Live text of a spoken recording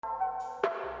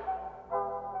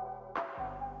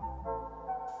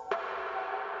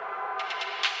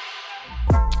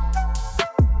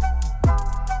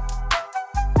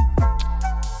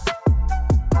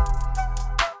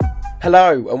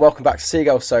Hello and welcome back to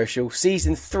Seagull Social,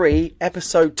 Season 3,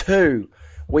 Episode 2.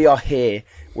 We are here.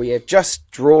 We have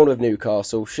just drawn with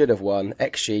Newcastle, should have won.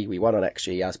 XG, we won on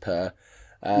XG as per.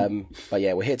 But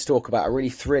yeah, we're here to talk about a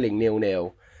really thrilling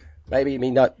 0-0. Maybe,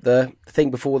 the thing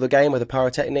before the game with the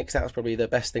pyrotechnics, that was probably the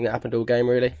best thing that happened all game,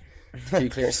 really. A few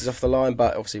clearances off the line,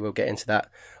 but obviously we'll get into that.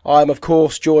 I'm, of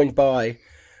course, joined by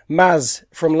Maz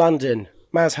from London.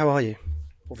 Maz, how are you?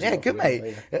 Yeah, good,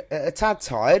 mate. A tad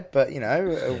tired, but,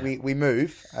 we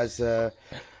move, as the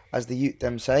youth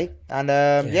them say. And,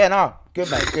 good,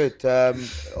 mate, good.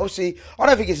 Obviously, I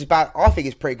don't think it's as bad. I think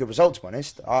it's a pretty good result, to be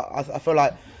honest. I feel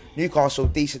like Newcastle,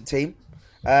 decent team,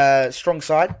 strong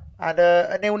side, and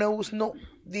a 0-0 was not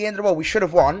the end of the world. We should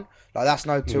have won. Like, that's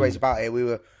no two ways about it. We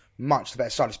were much the better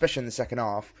side, especially in the second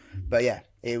half. But, yeah,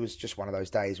 it was just one of those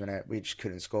days when we just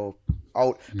couldn't score.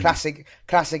 Classic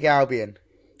Albion.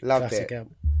 Loved it. Yeah,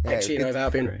 actually,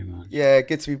 Albion. Yeah,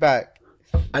 good to be back.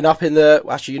 And up in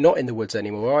you're not in the woods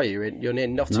anymore, are you? You're near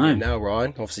Nottingham now, Ryan.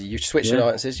 Obviously, you've switched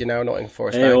alliances. You're now Nottingham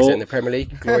Forest fans in the Premier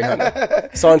League. Glory Hunter.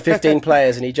 Signed 15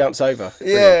 players and he jumps over.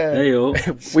 Yeah. There you are.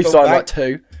 We've signed like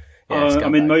 2. Yeah,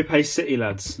 I'm in Mope City,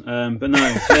 lads. But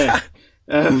no,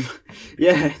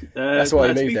 yeah. That's why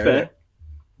you moved there,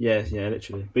 Yeah,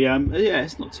 literally. But yeah,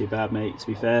 it's not too bad, mate, to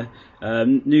be fair.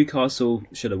 Newcastle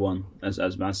should have won, as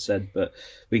Maz said, but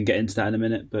we can get into that in a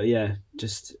minute. But yeah,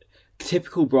 just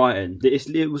typical Brighton.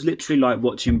 It was literally like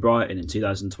watching Brighton in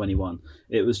 2021.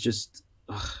 It was just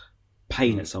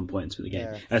pain at some points with the game.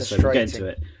 So we'll get into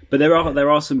it. But there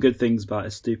are some good things about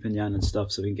Estupiñán and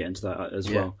stuff, so we can get into that as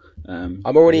well.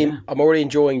 I'm already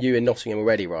enjoying you in Nottingham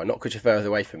already, Ryan. Not because you're further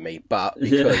away from me, but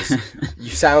because you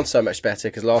sound so much better.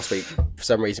 Because last week, for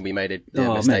some reason, we made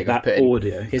a mistake of putting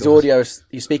audio. His audio.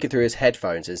 He's speaking through his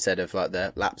headphones instead of like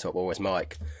the laptop or his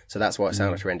mic, so that's why it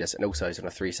sounded horrendous. And also, he's on a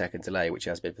 3-second delay, which he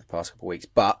has been for the past couple of weeks.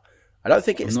 But I don't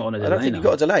think you've got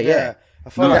a delay. Yeah. I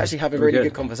thought we actually have a really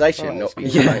good conversation. For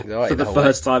the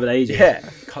first time in ages. Yeah,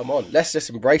 come on. Let's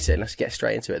just embrace it and let's get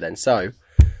straight into it then. So,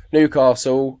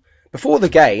 Newcastle, before the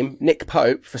game, Nick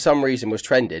Pope, for some reason, was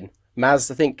trending. Maz,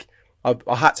 I think I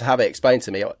had to have it explained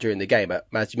to me during the game, but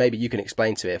Maz, maybe you can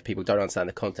explain to it if people don't understand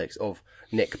the context of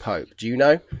Nick Pope. Do you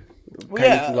know?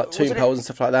 Like Toon polls and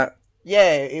stuff like that?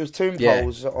 Yeah, it was Toon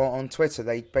polls on Twitter.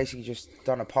 They basically just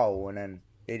done a poll and then...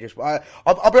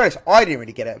 I'll be honest, I didn't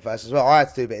really get it at first as well. I had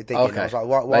to do a bit of digging. Okay. I was like,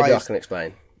 why maybe I can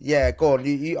explain. Yeah, go on.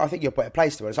 I think you're a better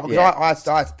place to it. I had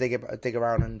to dig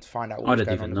around and find out what was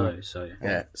going on. I didn't even know, so...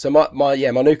 Yeah. So my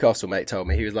Newcastle mate told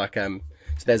me, he was like, so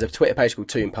there's a Twitter page called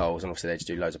Toon Polls, and obviously they just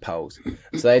do loads of polls.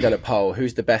 So they done a poll,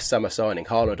 who's the best summer signing,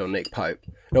 Haaland or Nick Pope?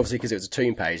 And obviously because it was a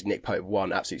Toon page, Nick Pope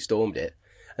won, absolutely stormed it.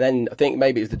 And then I think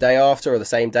maybe it was the day after or the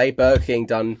same day, Burger King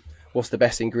done what's the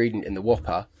best ingredient in the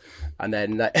Whopper. And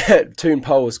then Toon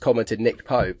Polls commented Nick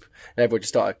Pope, and everyone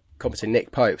just started commenting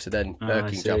Nick Pope. So then Burger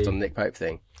King jumped on the Nick Pope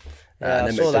thing.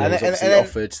 And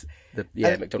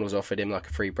then McDonald's offered him like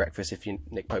a free breakfast if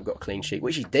Nick Pope got a clean sheet,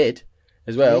 which he did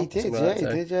as well. He did.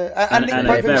 And Nick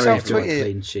Pope a very himself good tweeted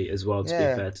clean sheet as well. To be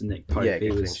fair to Nick Pope,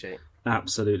 he was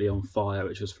absolutely on fire,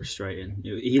 which was frustrating.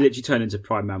 He literally turned into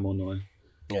Prime Man Monoy.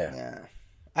 Yeah.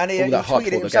 And he tweeted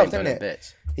it himself, didn't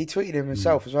it? He tweeted him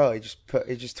himself as well. He just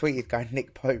tweeted going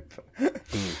Nick Pope.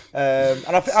 And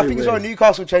I think as well,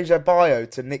 Newcastle changed their bio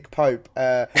to Nick Pope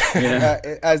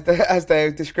as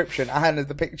their description and as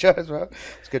the picture as well.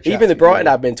 It's good. Even the Brighton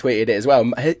admin tweeted it as well.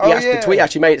 The tweet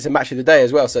actually made it to match of the day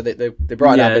as well. So the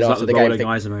Brighton admin after the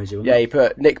game, he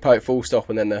put Nick Pope full stop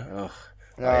and then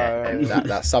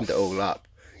that summed it all up.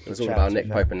 It was all about Nick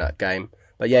Pope in that game.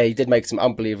 But yeah, he did make some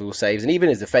unbelievable saves, and even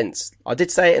his defence. I did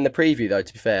say it in the preview though.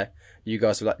 To be fair, you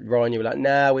guys were like, Ryan, you were like,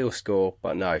 nah, we'll score,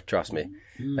 but no, trust me,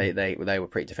 they were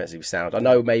pretty defensively sound. I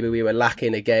know maybe we were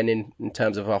lacking again in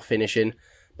terms of our finishing.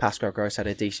 Pascal Gross had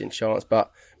a decent chance,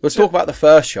 but we'll talk about the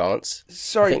first chance.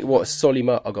 Sorry, I think what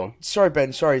Solima. Oh, gone. Sorry,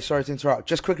 Ben. Sorry to interrupt.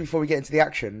 Just quickly before we get into the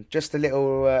action, just a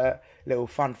little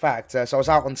fun fact. So I was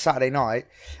out on Saturday night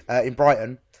in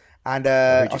Brighton. And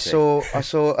I saw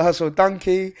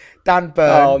Dunkey, Dan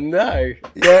Burn. Oh no!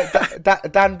 Yeah,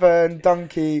 Dan Burn,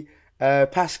 Dunkey,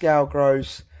 Pascal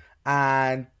Gross,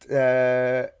 and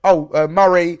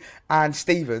Murray and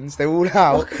Stevens. They're all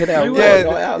out.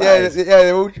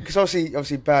 They're all because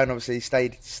obviously Burn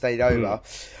stayed over.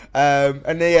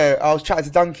 And I was chatting to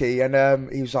Dunkey, and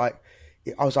he was like.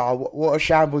 I was like, oh, what a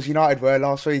shambles United were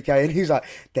last week, eh? And he was like,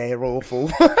 they're awful.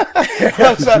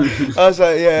 I was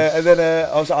like, yeah. And then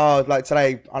I was like, oh, like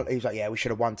today, he was like, yeah, we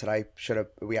should have won today.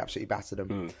 We absolutely battered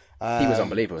them. He was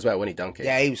unbelievable as well, wasn't he, Dunkey?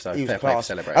 Yeah, he was class.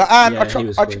 celebrate.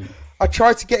 I I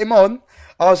tried to get him on.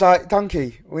 I was like,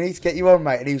 Donkey, we need to get you on,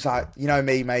 mate. And he was like, you know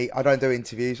me, mate. I don't do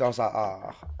interviews. I was like,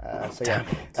 so yeah.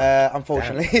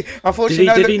 Unfortunately,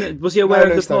 was he aware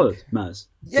of the pod, Maz?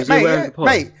 Yeah,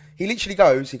 mate. He literally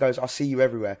goes, I see you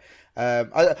everywhere. I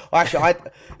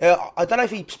don't know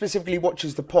if he specifically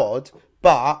watches the pod,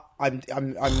 but I'm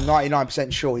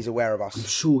 99% sure he's aware of us. I'm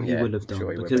sure he would have done.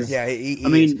 Sure because, he I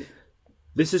mean,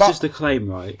 this is just a claim,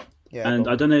 right? Yeah, and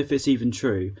I don't know if it's even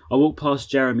true. I walked past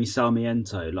Jeremy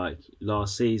Sarmiento like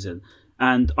last season,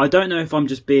 and I don't know if I'm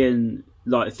just being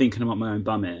like thinking about my own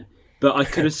bum here, but I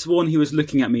could have sworn he was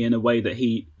looking at me in a way that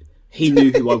he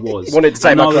knew who I was. He wanted to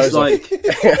take my clothes off.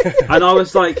 And I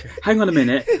was like, hang on a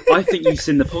minute, I think you've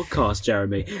seen the podcast,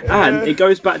 Jeremy. And it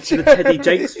goes back to the Teddy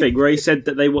Jakes thing where he said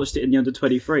that they watched it in the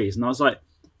under-23s, and I was like,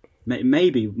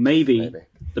 maybe.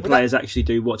 The players actually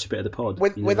do watch a bit of the pod.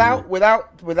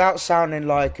 Without sounding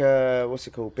like what's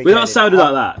it called? Without sounding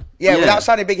like that. Yeah, without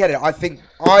sounding big-headed. I think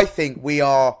we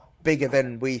are bigger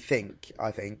than we think.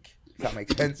 I think if that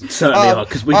makes sense. Certainly are,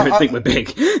 because we don't think we're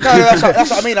big. No, that's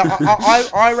what I mean.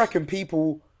 I reckon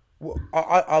people. We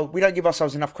don't give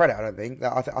ourselves enough credit. I don't think.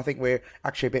 I think we're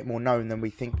actually a bit more known than we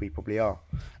think we probably are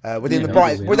within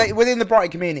the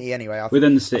Brighton community. Anyway,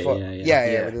 within the city,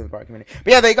 yeah, within the Brighton community.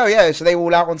 But yeah, there you go. Yeah, so they were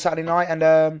all out on Saturday night,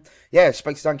 and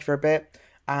spoke to Donkey for a bit.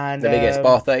 And did they get to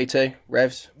Bar 32,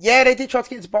 Revs? Yeah, they did try to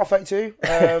get to Bar 32.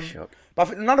 But I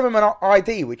think none of them had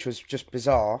ID, which was just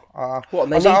bizarre. What,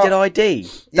 and they needed ID?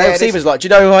 Dave Stevens like, do you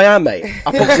know who I am, mate?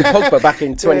 I boxed Pogba back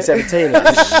in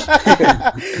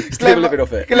 2017. Still living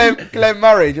off it. Glenn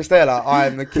Murray, just there, like, I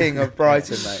am the king of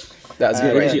Brighton, mate. That's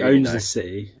great. He owns the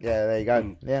city. Yeah, there you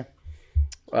go. Yeah.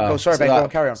 Sorry, Ben, go on,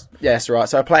 carry on. Yeah, that's right.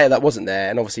 So a player that wasn't there,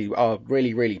 and obviously a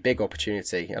really, really big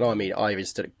opportunity. And I mean, I even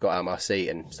got out of my seat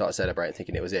and started celebrating,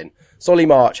 thinking it was in. Solly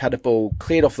March had a ball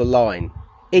cleared off the line,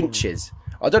 inches.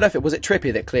 I don't know if it was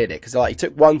Trippier that cleared it, because he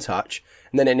took one touch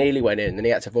and then it nearly went in, and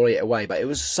he had to volley it away. But it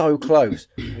was so close,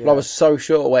 and I was so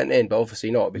sure it went in, but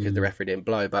obviously not because the referee didn't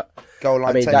blow. But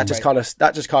I mean, that just kind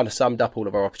of summed up all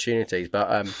of our opportunities.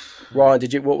 But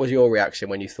Ryan, what was your reaction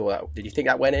when you thought that? Did you think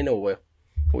that went in, or what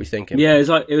were you thinking? Yeah,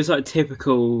 it was like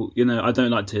typical. I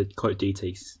don't like to quote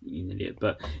DT, you idiot,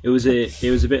 but it was a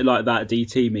bit like that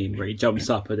DT meme where he jumps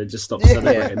up and then just stops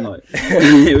celebrating. Like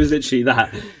it was literally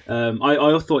that.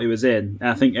 I thought it was in, and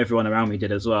I think everyone around me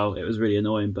did as well. It was really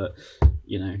annoying, but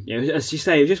as you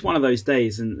say, it was just one of those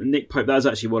days. And Nick Pope, that was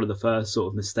actually one of the first sort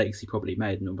of mistakes he probably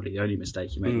made, and probably the only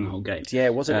mistake he made in the whole game. Yeah,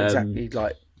 it wasn't exactly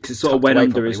like. Because it sort of went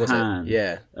under his hand.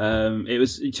 Yeah. It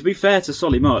was, to be fair to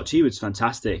Solly March, he was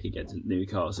fantastic against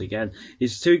Newcastle again.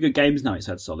 He's 2 good games now he's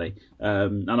had, Solly.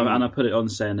 And I put it on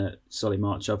saying that Solly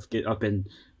March, I've been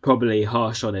probably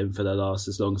harsh on him for the last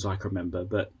as long as I can remember.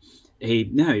 But he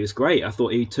was great. I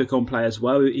thought he took on players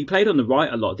well. He played on the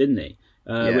right a lot, didn't he?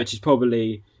 Which is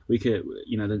probably,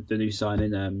 the new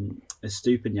signing,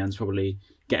 Estupiñán's probably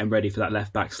getting ready for that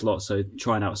left back slot, so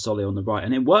trying out Solly on the right,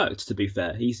 and it worked. To be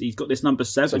fair, he's got this number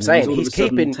 7. I'm saying he's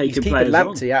keeping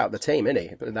Lamptey out of the team, isn't he?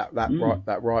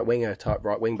 That right winger type,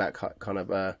 right wing back kind of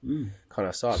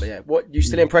side. But yeah, what you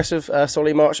still impressed with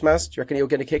Solly March, Maz? Do you reckon he'll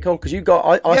get a kick on? Because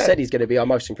I said he's going to be our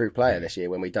most improved player this year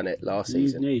when we done it last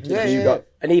season.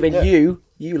 And even you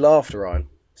laughed, Ryan.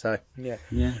 So yeah.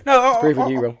 No, proving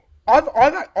you wrong.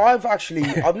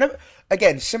 I've never,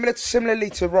 again,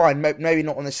 similarly to Ryan, maybe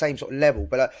not on the same sort of level,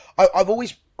 but I've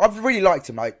really liked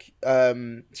him, like,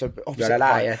 so opposite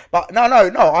Ryan. But no,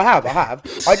 I have.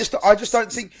 I just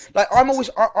don't think, like, I'm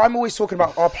always talking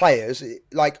about our players.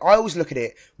 Like, I always look at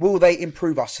it, will they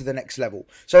improve us to the next level?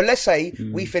 So let's say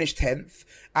we finish 10th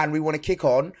and we want to kick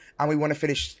on and we want to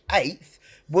finish 8th.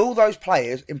 Will those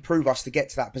players improve us to get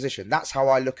to that position? That's how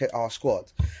I look at our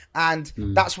squad. And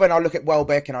that's when I look at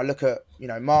Welbeck and I look at,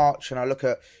 March and I look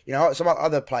at, some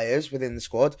other players within the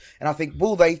squad. And I think,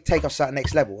 will they take us to that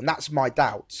next level? And that's my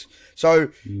doubts.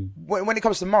 So when it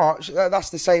comes to March,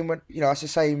 that's the same, that's the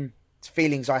same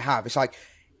feelings I have. It's like,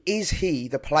 is he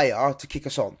the player to kick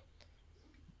us on?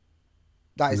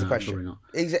 That is the question. Probably not.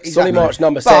 Exactly. Solly March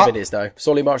number 7 is, though.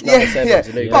 Solly March number 7 is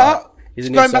a new guy. He's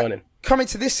a new signing. Coming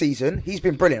to this season, he's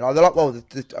been brilliant.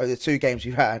 The 2 games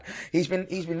we've had, he's been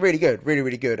really good, really,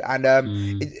 really good. And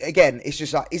again, it's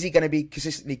just like, is he going to be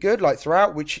consistently good like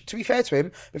throughout? Which, to be fair to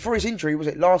him, before his injury, was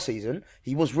it last season?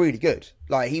 He was really good.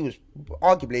 Like, he was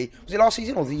arguably, was it last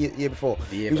season or the year before?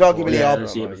 He was arguably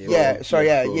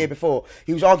year before.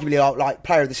 He was arguably our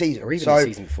player of the season, or even the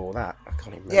season before that. I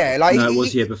can't even remember. Yeah, it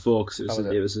was year before because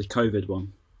it was a COVID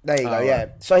one. There you go. Yeah.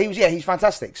 So he's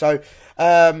fantastic. So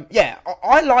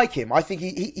I like him. I think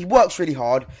he works really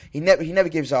hard. He never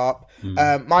gives up.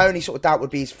 My only sort of doubt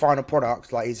would be his final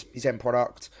product, like his end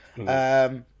product.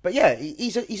 But yeah,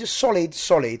 he's a solid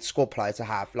squad player to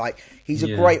have. Like he's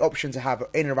a great option to have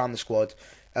in and around the squad.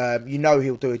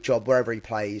 He'll do a job wherever he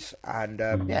plays, and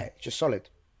just solid.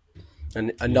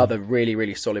 And another really,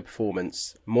 really solid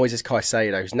performance. Moises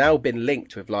Caicedo, who's now been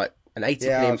linked with like an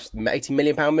 £80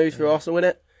 million move through Arsenal, in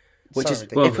it. Which is,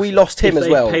 if we lost him as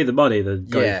well, pay the money, then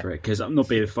go for it. Because I'm not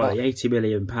being funny. £80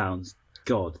 million,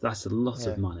 God, that's a lot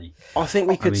of money. I think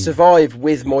we could survive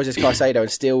with Moises Caicedo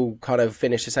and still kind of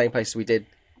finish the same place as we did.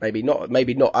 Maybe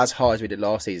not as high as we did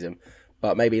last season,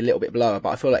 but maybe a little bit lower. But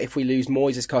I feel like if we lose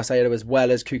Moises Caicedo as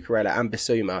well as Cucurella and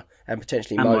Bissouma and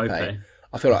potentially Maupay,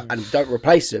 I feel like, and don't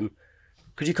replace them,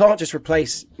 because you can't just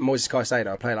replace Moises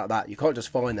Caicedo, a player like that. You can't just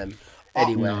find them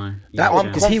anywhere.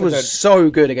 Because he was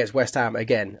so good against West Ham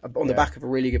again, on the back of a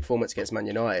really good performance against Man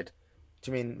United.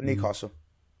 Do you mean Newcastle?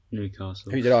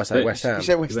 Newcastle. Who did I say? But West Ham. You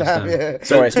said West Ham, yeah.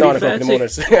 Sorry, it's 9 o'clock in the morning.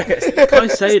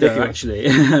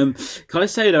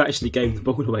 Caicedo actually gave the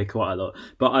ball away quite a lot.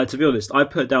 But to be honest, I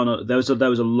put down there was a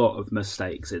lot of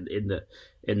mistakes in the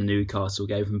Newcastle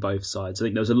game from both sides. I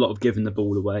think there was a lot of giving the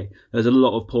ball away. There was a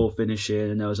lot of poor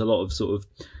finishing, and there was a lot of sort of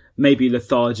maybe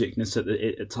lethargicness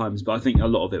at times. But I think a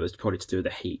lot of it was probably to do with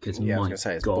the heat. Because it was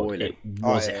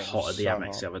hot at the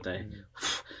Amex the other day.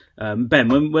 Ben,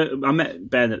 when I met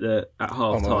Ben at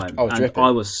half time, and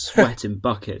I was sweating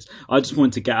buckets. I just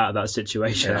wanted to get out of that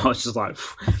situation. I was just like,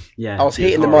 I was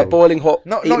heating my boiling hot,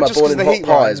 hot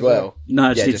pie as well.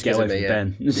 No, I just need to get away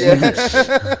from Ben.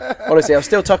 Honestly, I was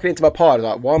still tucking into my pie. I was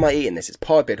like, why am I eating this? It's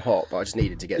pie bit hot, but I just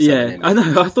needed to get something in. I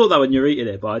know. I thought that when you were eating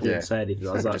it, but I didn't say anything.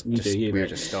 I was like, you do you. We were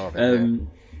just starving.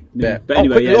 But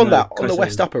anyway, on the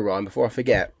West Upper, Ryan, before I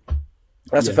forget,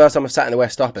 that's the first time I've sat in the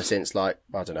West Upper since, like,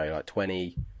 I don't know, like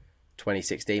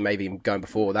 2016, maybe even going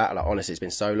before that. Like, honestly, it's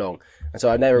been so long, and so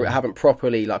I haven't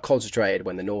properly like concentrated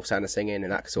when the North Stand are singing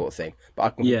and that sort of thing. But I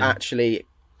can actually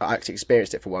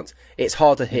experienced it for once. It's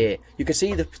hard to hear. You can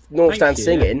see the North Stand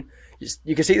singing.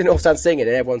 You can see the North Stand singing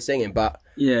and everyone's singing, but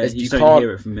you can't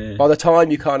hear it from here. By the time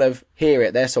you kind of hear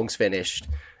it, their song's finished,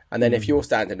 and then if you're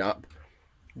standing up,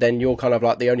 then you're kind of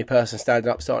like the only person standing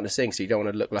up starting to sing, so you don't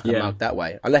want to look like a mug that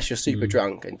way, unless you're super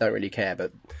drunk and don't really care.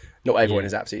 But not everyone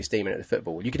is absolutely steaming at the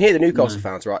football. You can hear the Newcastle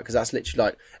fans, right? Because that's literally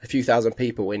like a few thousand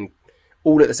people in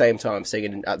all at the same time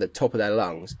singing at the top of their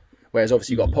lungs. Whereas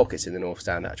obviously you've got pockets in the North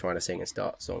Stand that are trying to sing and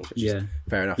start songs, which is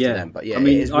fair enough to them. But I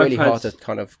mean, it's really hard to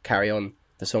kind of carry on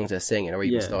the songs they're singing or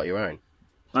even start your own.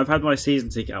 I've had my season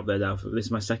ticket up there now. This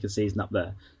is my second season up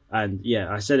there. And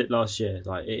I said it last year,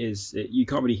 like you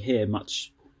can't really hear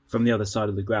much from the other side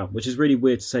of the ground, which is really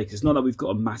weird to say because it's not like we've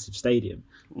got a massive stadium.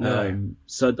 No.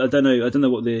 So I don't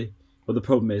know what the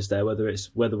problem is there,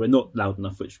 whether we're not loud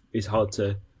enough, which is hard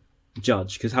to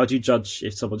judge. Because how do you judge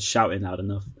if someone's shouting loud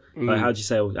enough? Like, how do you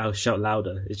say, I'll shout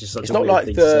louder? It's just such a weird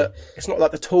thing to say. It's not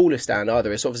like the tallest stand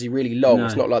either. It's obviously really long. No.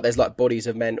 It's not like there's like bodies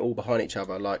of men all behind each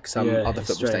other like some other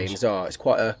football stadiums are. It's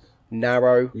quite a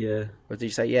narrow. Yeah. What did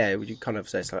you say? Yeah, would you kind of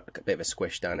say it's like a bit of a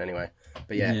squish down anyway?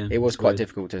 But it was quite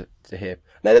difficult to hear.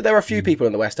 Now, there are a few people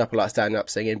in the West Upper like standing up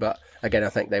singing, but again, I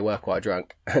think they were quite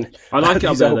drunk. And I like it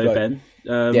up there though, Ben.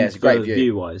 It's a great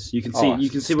view. Wise, you can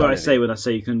see what I say when I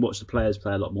say you can watch the players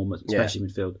play a lot more, especially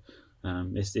midfield.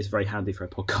 It's very handy for a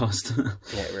podcast.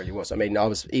 Yeah, it really was. I mean,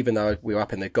 even though we were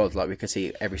up in the gods, like we could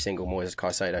see every single Moises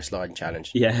Caicedo sliding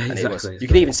challenge. Yeah, exactly. You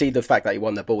could even see the fact that he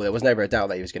won the ball. There was never a doubt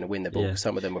that he was going to win the ball.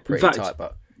 Some of them were pretty tight,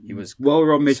 but he was. While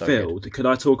we're on midfield, could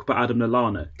I talk about Adam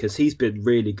Lallana? Because he's been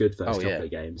really good first couple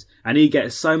of games, and he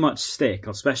gets so much stick,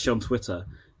 especially on Twitter.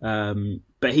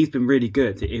 But he's been really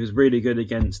good. He was really good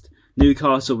against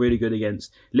Newcastle, really good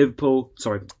against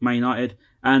Man United,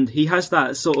 and he has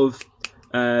that sort of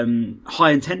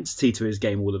high intensity to his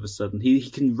game. All of a sudden, he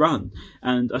can run.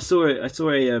 And I saw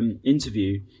a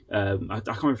interview. I can't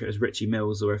remember if it was Richie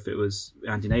Mills or if it was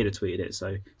Andy Nader tweeted it.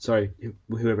 So sorry,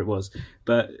 whoever it was.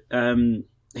 But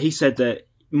he said that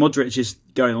Modric is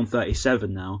going on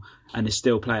 37 now and is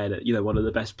still playing at one of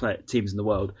the best teams in the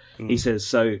world. He says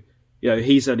so.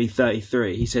 He's only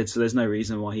 33. He said so. There's no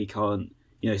reason why he can't.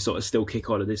 Sort of still kick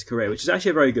on in his career, which is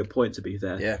actually a very good point, to be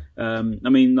fair. Yeah. I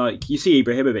mean, like, you see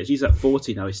Ibrahimovic, he's at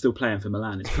 40 now, he's still playing for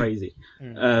Milan, it's crazy.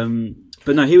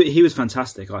 But no, he was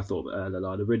fantastic, I thought,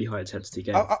 Lallana, really high intensity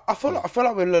game. I feel like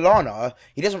with Lallana,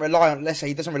 he doesn't rely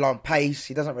on pace,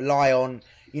 he doesn't rely on,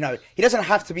 he doesn't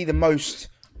have to be the most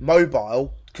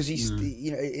mobile, because he's,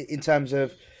 in terms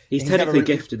of... He's technically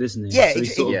gifted, isn't he? Yeah, so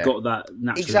he's sort of got that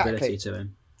natural ability to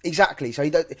him. Exactly. So he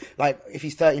don't, like if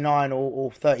he's 39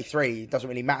 or 33, it doesn't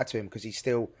really matter to him because he's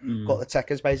still got the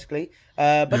techers basically.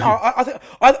 But no, I think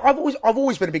I've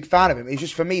always been a big fan of him. It's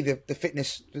just for me the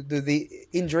fitness, the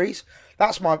injuries.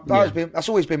 That's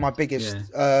always been my biggest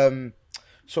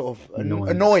sort of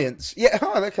annoyance. Yeah,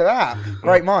 oh, look at that.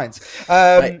 Great minds.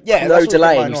 No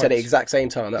delay, and you said it exact same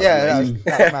time. That's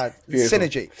mad.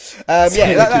 Synergy.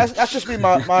 That's just been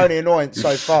my only annoyance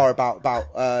so far about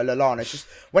Lallana. It's just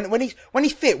when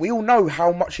he's fit, we all know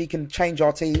how much he can change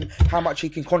our team, how much he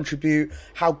can contribute,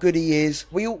 how good he is.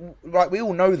 We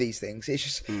all know these things. It's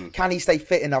just can he stay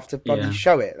fit enough to bloody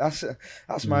show it?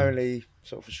 That's my only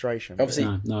sort of frustration.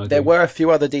 Obviously, there were a few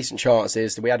other decent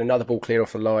chances. We had another ball clear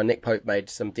off the line. Nick Pope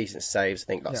made some decent saves. I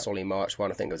think Solly March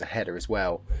one. I think it was a header as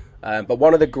well. But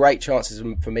one of the great chances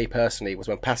for me personally was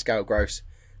when Pascal Gross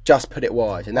just put it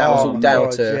wide, and that was all down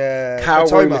to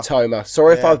Kaoru Mitoma.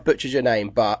 Sorry if I've butchered your name,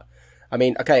 but I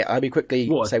mean, okay, I'll be quickly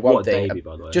say one thing. Baby,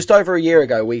 by the way. Just over a year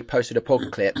ago, we posted a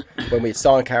pod clip when we had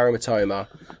signed Kaoru Mitoma.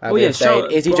 We were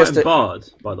saying, is he just a Bard,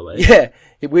 by the way? Yeah,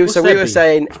 we were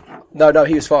saying, no,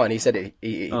 he was fine. He said it.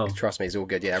 He trust me, it's all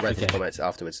good. Yeah, I read his comments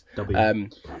afterwards. But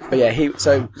yeah,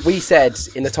 so we said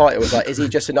in the title was like, is he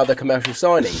just another commercial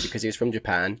signing because he was from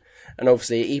Japan? And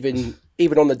obviously, even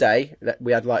on the day that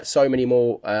we had like so many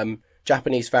more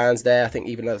Japanese fans there. I think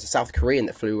even there was a South Korean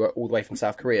that flew all the way from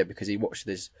South Korea because he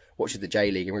watches the J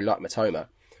League and really liked Mitoma.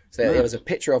 So there was a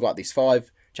picture of like these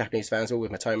 5 Japanese fans all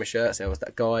with Mitoma shirts. There was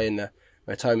that guy in the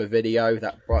Mitoma video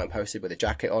that Brighton posted with a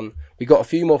jacket on. We got a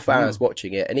few more fans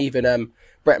watching it, and even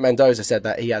Brett Mendoza said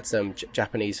that he had some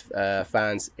Japanese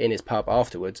fans in his pub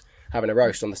afterwards having a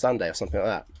roast on the Sunday or something like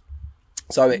that.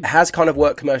 So it has kind of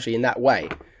worked commercially in that way,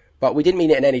 but we didn't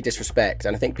mean it in any disrespect,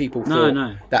 and I think people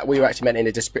thought that we were actually meant in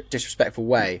a disrespectful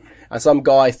way, and some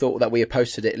guy thought that we had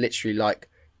posted it literally like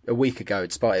a week ago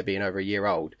despite it being over a year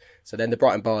old. So then the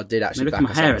Brighton Bard did actually back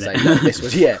us up and say, no, this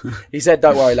was, he said,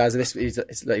 don't worry lads, he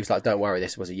was like, don't worry,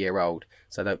 this was a year old.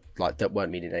 So that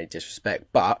weren't meaning any disrespect.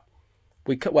 But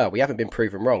we haven't been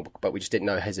proven wrong, but we just didn't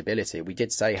know his ability. We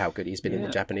did say how good he's been in the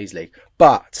Japanese league.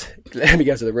 But let me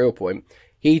go to the real point.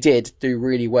 He did do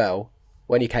really well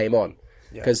when he came on.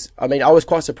 Because, I mean, I was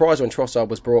quite surprised when Trossard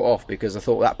was brought off because I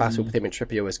thought that battle with him and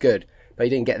Trippier was good. But he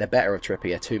didn't get the better of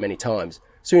Trippier too many times.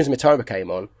 As soon as Mitoma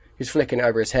came on, he was flicking it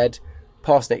over his head,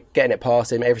 passing it, getting it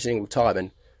past him every single time.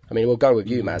 And I mean, we'll go with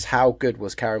you, Maz. How good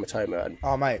was Kaoru Mitoma?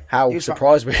 And mate, how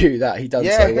surprised were you that he done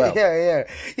so well?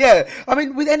 Yeah. I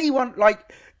mean, with anyone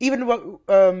like even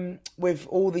with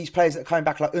all these players that are coming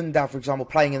back, like Undav, for example,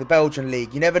 playing in the Belgian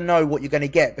league, you never know what you're going to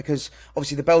get because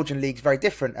obviously the Belgian league is very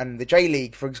different, and the J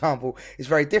League, for example, is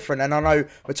very different. And I know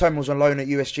Mitoma was on loan at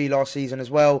USG last season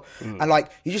as well, and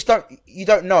like you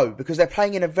don't know because they're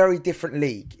playing in a very different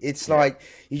league. It's like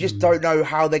you just don't know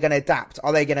how they're going to adapt.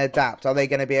 Are they going to adapt? Are they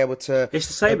going to be able to? It's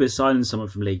the same as signing someone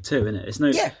from League Two, isn't it? It's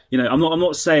no, you know, I'm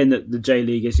not saying that the J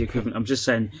League is the equivalent. I'm just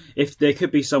saying if there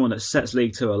could be someone that sets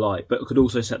League Two alight, but could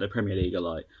also set the Premier League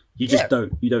alight. You just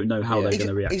don't know how they're going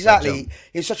to react. Exactly,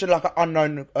 it's such an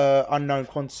unknown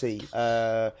quantity,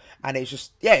 and it's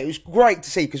just it was great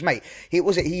to see because mate,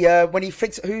 when he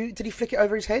flicked, who did he flick it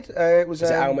over his head? It was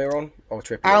it Almiron or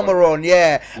Trippier? Almiron,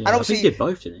 and obviously he did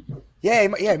both, didn't he? Yeah,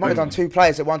 he might have done 2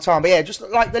 players at one time, but just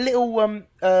like the little,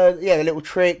 the little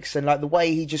tricks and like the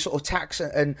way he just sort of tacks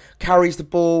and carries the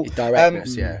ball. His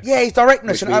directness, his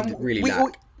directness, which and we really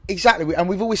lack. Exactly, and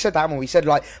we've always said that, haven't we? We said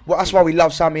like, well, that's why we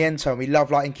love Sarmiento and we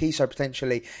love like Nkiso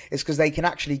potentially, is because they can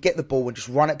actually get the ball and just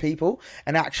run at people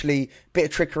and actually bit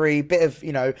of trickery, bit of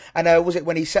and was it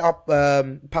when he set up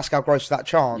Pascal Gross for that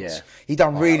chance? Yeah. He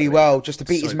done really well just to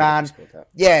beat his man.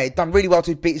 Yeah, he done really well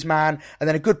to beat his man, and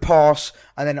then a good pass,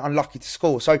 and then unlucky to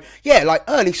score. So like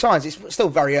early signs. It's still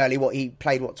very early. He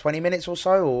played 20 minutes or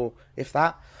so, or if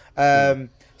that.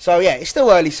 So it's still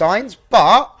early signs,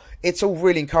 but it's all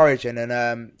really encouraging, and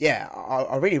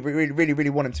I really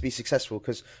want him to be successful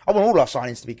because I want all our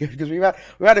signings to be good because we've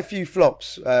had a few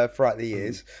flops throughout the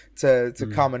years to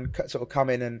come and sort of come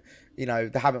in and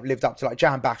they haven't lived up to, like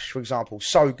Jan Bash, for example,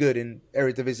 so good in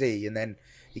Eredivisie, and then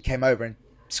he came over and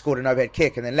scored an overhead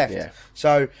kick and then left.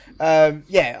 So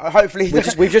hopefully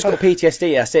we've just got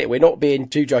PTSD. That's it. We're not being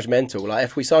too judgmental. Like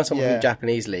if we sign someone from the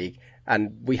Japanese league.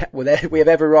 And we have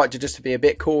every right to just be a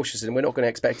bit cautious, and we're not going to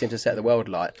expect him to set the world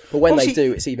alight. But when they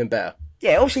do, it's even better.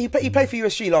 Yeah, obviously he played for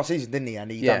USG last season, didn't he?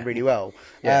 And he done really well.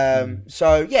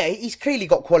 He's clearly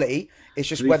got quality. It's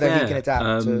just whether he can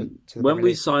adapt to the when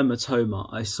we signed Mitoma,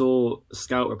 I saw a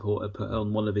scout reporter put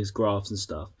on one of his graphs and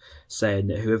stuff saying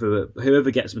that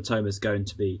whoever gets Mitoma is going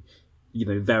to be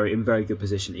in very good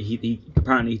position. He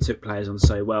apparently took players on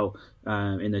so well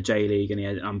in the J League, and he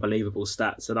had unbelievable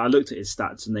stats. And I looked at his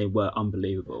stats, and they were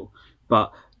unbelievable.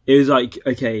 But it was like,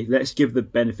 okay, let's give the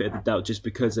benefit of the doubt just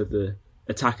because of the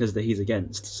attackers that he's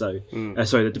against. So,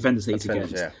 the defenders that he's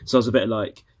against. Yeah. So I was a bit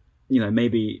like,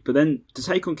 maybe. But then to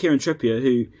take on Kieran Trippier,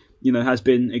 who has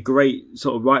been a great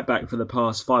sort of right back for the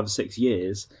past 5 or 6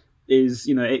 years, is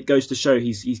it goes to show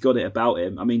he's got it about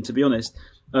him. I mean, to be honest,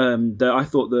 I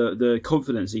thought the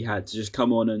confidence he had to just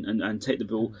come on and take the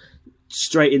ball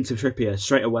straight into Trippier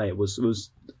straight away was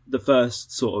the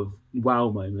first sort of wow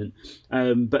moment.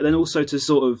 But then also to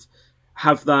sort of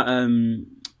have that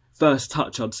first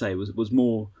touch, I'd say, was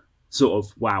more sort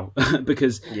of wow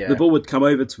because the ball would come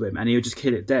over to him and he would just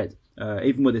kill it dead.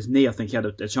 Even with his knee, I think he had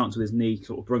a chance with his knee,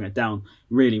 sort of bring it down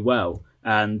really well.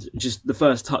 And just the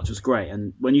first touch was great.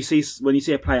 And when you see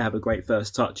a player have a great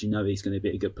first touch, he's going to be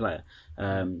a good player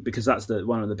because that's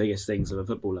one of the biggest things of a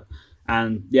footballer.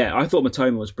 And yeah, I thought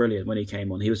Mitoma was brilliant when he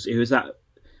came on. He was that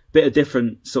bit of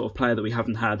different sort of player that we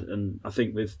haven't had. And I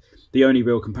think with the only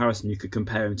real comparison you could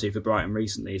compare him to for Brighton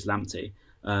recently is Lamptey.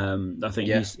 I think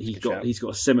he's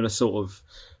got a similar sort of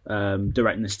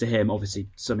directness to him. Obviously,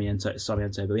 Sarmiento,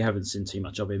 but we haven't seen too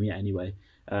much of him yet anyway.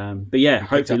 But yeah,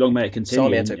 hopefully long may it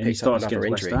continue and he starts against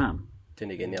West Ham.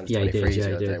 Didn't he get in the under-23s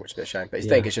the other day, which is a bit of a shame. But I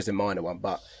think it's just a minor one.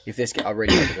 But if this, I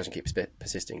really hope it doesn't keep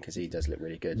persisting because he does look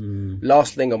really good.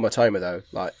 Last thing on Mitoma though,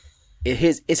 like,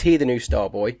 is he the new star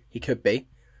boy? He could be.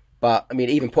 But I mean,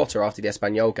 even Potter after the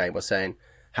Espanyol game was saying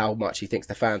how much he thinks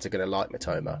the fans are going to like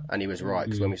Mitoma, and he was right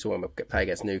because when we saw him play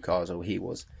against Newcastle, he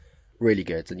was really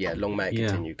good. And yeah, long may it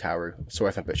continue, Kaoru. Sorry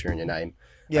if I'm butchering your name.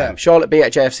 Yeah, Charlotte B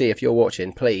at JFC, if you're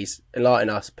watching, please enlighten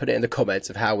us. Put it in the comments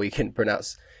of how we can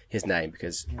pronounce his name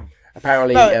because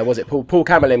apparently, was it Paul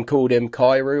Camelim called him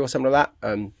Kaoru or something like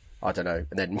that? I don't know.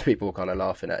 And then people were kind of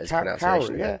laughing at his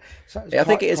pronunciation. Kaoru, I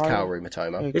think it is Kaoru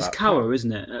Mitoma. It's Kaoru,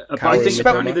 isn't it? But I think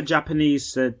apparently the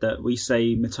Japanese said that we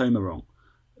say Mitoma wrong.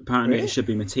 Apparently it should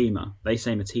be Mitima. They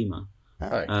say Mitima.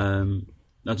 I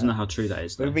don't know how true that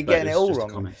is. We've been getting it all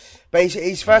wrong. But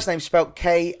his first name's spelled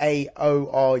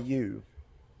Kaoru.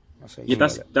 Yeah,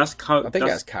 that's I think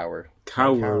that's Kaoru.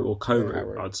 Kaoru or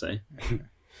Koru, I'd say.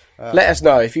 Let us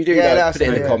know if you do. Put it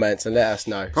in the comments and let us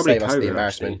know. Probably Save us the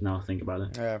embarrassment. Actually, now I think about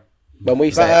it. Yeah. When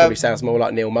we say it, probably sounds more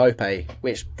like Neil Maupay,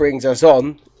 which brings us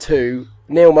on to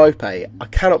Neil Maupay. I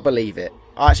cannot believe it.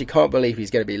 I actually can't believe he's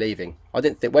going to be leaving. I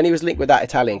didn't think when he was linked with that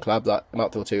Italian club like a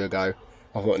month or two ago.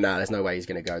 I thought, there's no way he's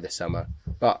going to go this summer.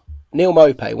 But Neil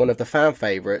Maupay, one of the fan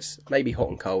favourites, maybe hot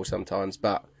and cold sometimes,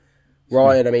 but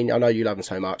Ryan, I mean, I know you love him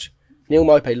so much. Neil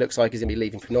Maupay looks like he's going to be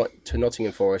leaving to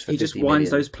Nottingham Forest for 50 million. He just winds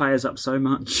those players up so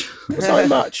much. So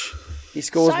much. He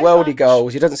scores worldy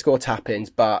goals. He doesn't score tap-ins,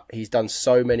 but he's done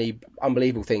so many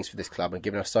unbelievable things for this club and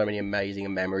given us so many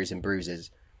amazing memories and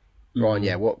bruises.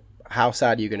 Ryan, how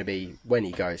sad are you going to be when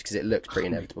he goes? Because it looks pretty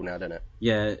inevitable now, doesn't it?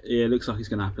 Yeah, it looks like it's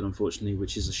going to happen, unfortunately,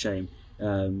 which is a shame.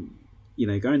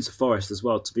 Going to Forest as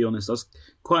well, to be honest, I was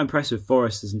quite impressed with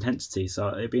Forest's intensity, so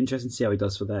it'd be interesting to see how he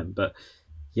does for them. But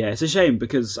yeah, it's a shame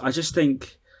because I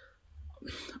think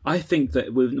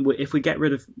that if we get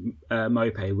rid of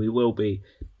Maupay,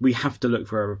 we have to look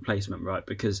for a replacement, right?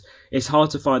 Because it's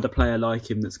hard to find a player like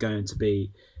him that's going to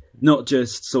be not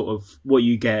just sort of what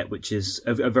you get, which is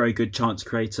a very good chance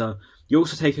creator. You're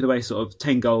also taking away sort of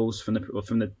 10 goals from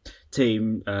the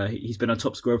team. He's been our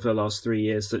top scorer for the last 3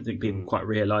 years. So I don't think people quite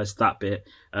realise that bit.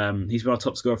 He's been our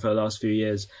top scorer for the last few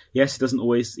years. Yes, he's not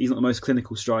the most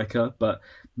clinical striker, but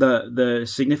the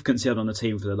significance he had on the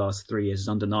team for the last 3 years is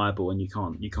undeniable, and you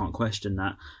can't question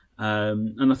that.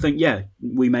 And I think,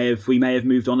 we may have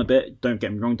moved on a bit. Don't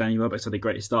get me wrong, Danny Welbeck's had a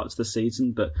great start to the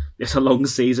season, but it's a long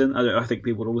season. I think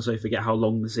people will also forget how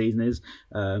long the season is.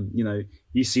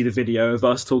 You see the video of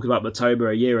us talking about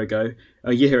Mitoma a year ago.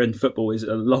 A year in football is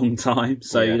a long time,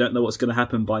 so you don't know what's going to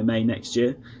happen by May next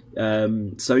year.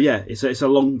 It's a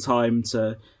long time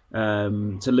to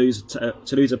lose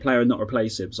a player and not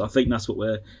replace him. So I think that's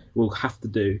what we'll have to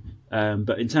do.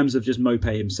 But in terms of just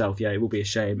Maupay himself, it will be a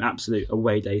shame. Absolute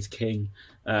away days king.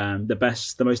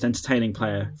 The most entertaining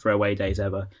player for away days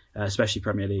ever, especially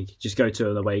Premier League. Just go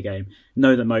to an away game,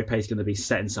 know that Maupay is going to be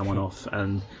setting someone off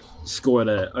and scoring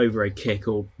over a kick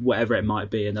or whatever it might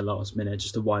be in the last minute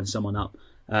just to wind someone up.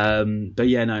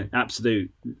 Absolute,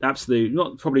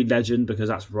 not probably legend because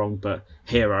that's wrong, but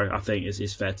hero, I think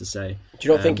is fair to say. Do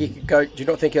you not think he could go? Do you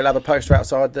not think he'll have a poster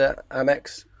outside the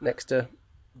Amex next to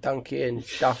Dunkey and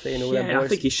Duffy and all them boys? I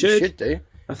think he should. He should do.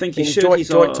 I think he should. He's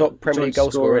joint top Premier League goal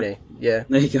scorer, isn't he? Yeah.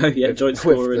 There you go. Yeah, joint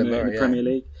scorer in the Premier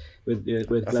League. with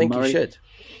Glenn I think Murray. he should.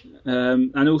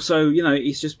 And also,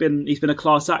 he's been a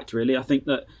class act, really. I think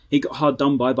that he got hard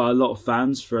done by a lot of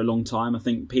fans for a long time. I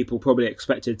think people probably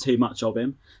expected too much of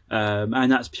him,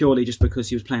 and that's purely just because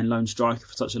he was playing lone striker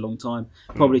for such a long time.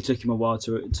 Probably took him a while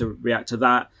to react to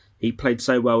that. He played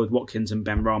so well with Watkins and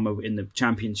Benrahma in the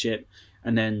Championship,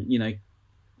 and then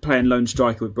playing lone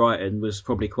striker with Brighton was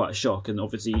probably quite a shock. And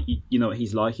obviously, you know what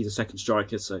he's like. He's a second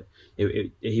striker, so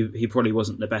he probably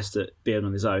wasn't the best at being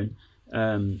on his own.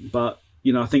 But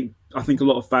I think a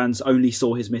lot of fans only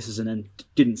saw his misses and then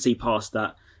didn't see past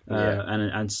that,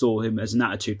 and saw him as an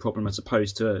attitude problem as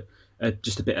opposed to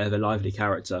just a bit of a lively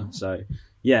character. So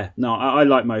I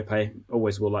like Maupay.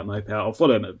 Always will like Maupay. I'll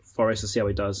follow him at Forest and see how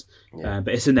he does. But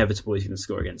it's inevitable he's going to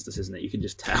score against us, isn't it? You can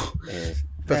just tell.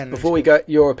 Before we go,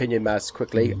 your opinion, Maz,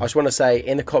 quickly. I just want to say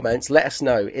in the comments, let us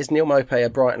know: is Neal Maupay a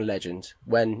Brighton legend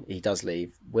when he does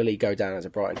leave? Will he go down as a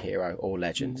Brighton hero or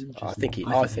legend? I think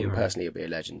personally he'll be a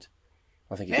legend.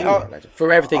 I think he's a legend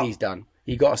for everything he's done.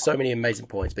 He got so many amazing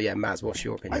points. But Maz, what's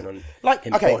your opinion on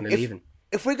him leaving?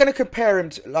 If we're going to compare him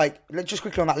to just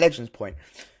quickly on that legends point,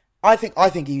 I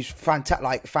think he's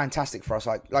fantastic for us.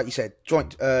 Like you said,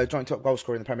 joint top goal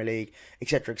scorer in the Premier League,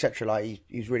 etc.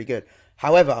 He's really good.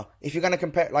 However, if you're going to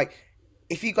compare,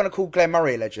 if you're going to call Glenn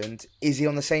Murray a legend, is he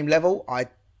on the same level? I'd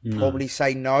probably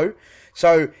say no.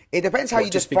 So it depends how you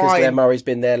just define. Because Glenn Murray's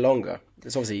been there longer.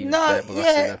 It's obviously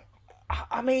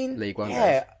I mean, League One.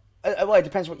 Well, it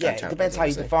depends. It depends how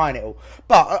you define it all.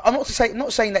 But I'm not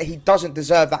saying that he doesn't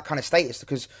deserve that kind of status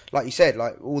because, like you said,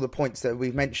 all the points that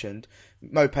we've mentioned,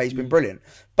 Maupay's been brilliant.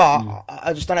 But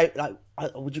I just don't know.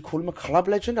 Would you call him a club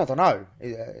legend? I don't know.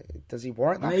 Does he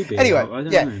warrant that? Maybe. Anyway, I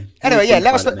don't know. Anyway,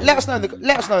 let us know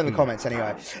in the comments.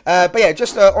 Anyway, but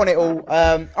just on it all,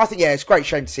 I think it's a great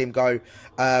shame to see him go.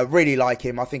 Really like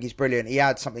him. I think he's brilliant. He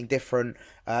adds something different.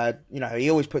 He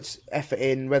always puts effort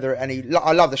in.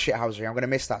 I love the shithousery. I'm going to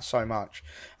miss that so much.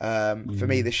 For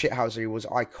me, the shithousery was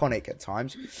iconic at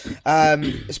times,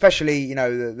 especially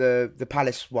the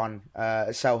Palace one at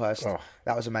Selhurst. Oh.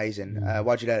 That was amazing.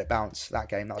 Why'd you let it bounce? That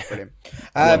game, that was brilliant.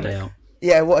 What a day out.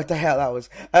 Yeah, what a day out that was.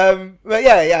 But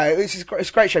it's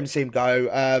a great shame to see him go.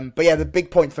 But the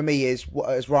big point for me is,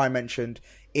 as Ryan mentioned,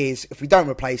 is if we don't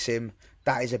replace him,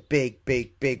 that is a big,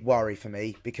 big, big worry for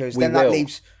me because that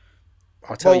leaves.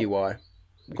 I'll tell you why.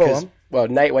 Because,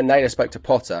 when Naylor spoke to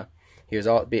Potter, he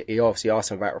obviously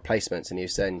asked him about replacements, and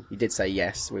he did say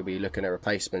yes, we'll be looking at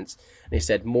replacements. And he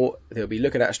said they'll be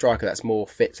looking at a striker that's more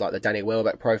fits like the Danny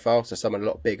Welbeck profile, so someone a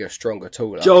lot bigger, stronger,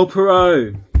 taller. Joel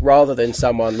Perreault. Rather than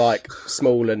someone like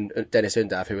Small and Dennis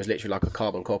Undav, who was literally like a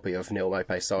carbon copy of Neal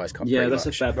Maupay's size. Yeah, that's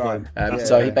a fair point.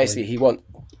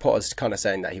 Potter's kind of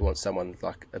saying that he wants someone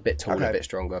like a bit taller, a bit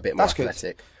stronger, a bit more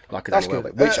athletic. Like a Danny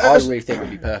Welbeck, which I really think would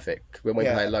be perfect when we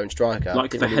play a lone striker.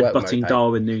 Like for headbutting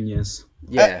Darwin Nunez.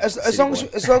 Yeah, as long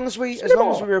as we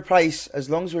replace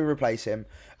him,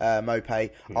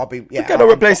 Maupay, I'll be. Yeah, we cannot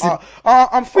replace him.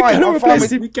 I'm fine. I'm fine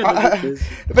with him.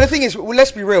 But the thing is,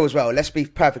 let's be real as well. Let's be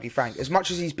perfectly frank. As much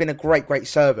as he's been a great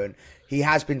servant, he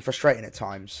has been frustrating at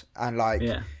times, and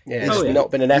there's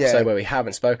not been an episode where we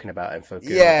haven't spoken about him for good.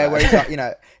 Yeah, where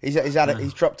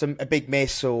he's dropped a big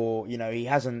miss, or he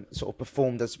hasn't sort of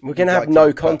performed as. We're gonna have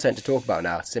no content to talk about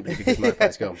now simply because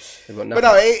Maupay's gone. But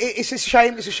no, it's a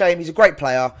shame. It's a shame. He's a great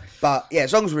player, but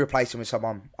as long as we replace him with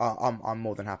someone, I'm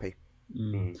more than happy.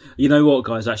 You know what,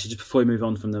 guys? Actually, just before we move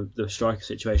on from the striker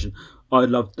situation, I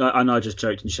know I just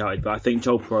joked and shouted, but I think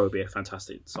Joel Perreault would be a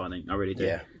fantastic signing. I really do.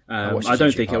 Yeah. I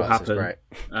don't think it'll happen.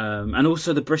 And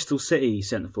also the Bristol City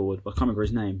centre forward, I can't remember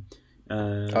his name.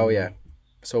 So we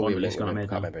can't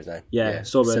remember his name.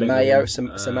 Semedo, something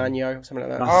like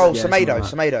that.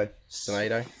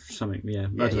 Semedo. Something, yeah.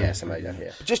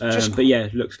 Semedo, but yeah,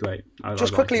 it looks great.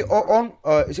 Just quickly on,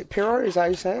 is it Perreault? Is that how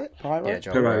you say it?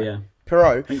 Perreault, yeah.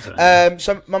 Perreault.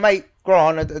 So my mate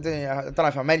Grant, I don't know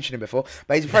if I mentioned him before,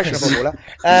 but he's a professional footballer,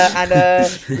 and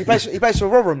he plays for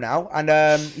Rotherham now. And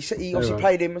he obviously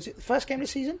played him. Was it the first game of the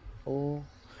season? Or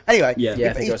anyway,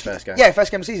 I think it was first game. Yeah, first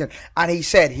game of the season, and he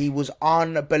said he was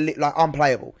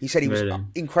unplayable. He said he was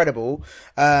incredible,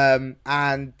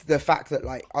 and the fact that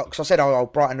because I said,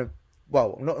 Brighton.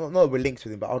 Well, not that we're linked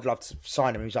with him, but I'd love to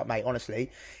sign him. He was like, mate,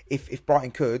 honestly, if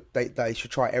Brighton could, they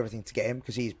should try everything to get him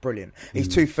because he's brilliant. He's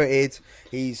 2-footed.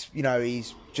 He said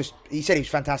he was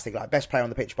fantastic, best player on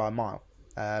the pitch by a mile.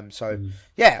 I mean,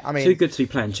 too good to be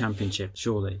playing Championship,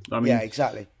 surely. I mean, yeah,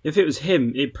 exactly. If it was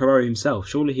him, Perreault himself,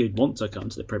 surely he'd want to come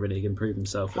to the Premier League and prove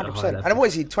himself 100%. At a high level. And what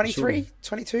is he? 23,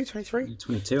 22, 23?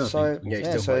 22, I think. Yeah, he's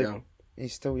still quite young.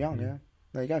 He's still young. Yeah,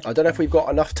 there you go. I don't know if we've got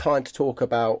enough time to talk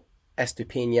about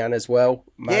Estupiñán as well.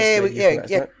 Because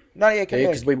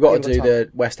we've got to do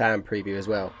the West Ham preview as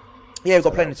well. Yeah, we've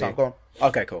got plenty of time. Go on.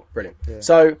 Okay, cool. Brilliant. Yeah.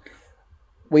 So,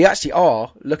 we actually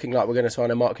are looking like we're going to sign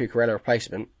a Marc Cucurella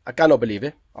replacement. I cannot believe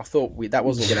it. I thought that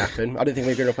wasn't going to happen. I didn't think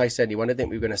we were going to replace anyone. I didn't think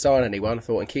we were going to sign anyone. I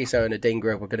thought Nkiso and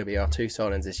Adingra were going to be our 2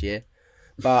 signings this year.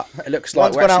 But it looks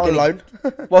like one's gone out on loan.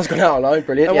 One's gone out on loan,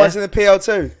 brilliant. And one's in the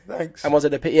PL2. Thanks. And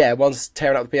one's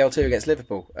tearing up the PL2 against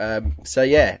Liverpool. What's his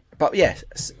name?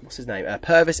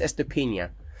 Pervis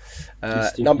Estupiñán.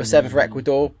 Number 7 for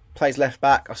Ecuador, plays left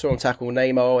back. I saw him tackle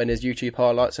Neymar in his YouTube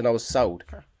highlights, and I was sold.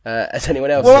 Has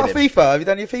anyone else? What about FIFA? Have you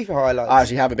done your FIFA highlights? I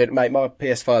actually haven't been, mate. My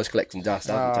PS5's collecting dust.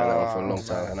 I haven't turned that on for a long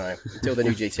time. I know. Until the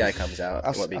new GTA comes out,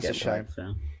 I won't be getting a shame.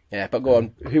 Yeah, but go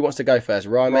on. Who wants to go first?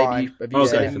 Ryan, maybe have you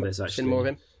seen more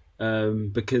of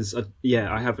him? Because I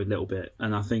have a little bit,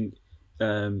 and I think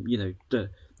the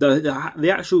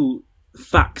actual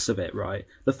facts of it, right?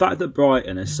 The fact that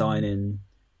Brighton is signing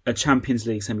a Champions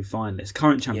League semi-finalist,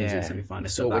 current Champions League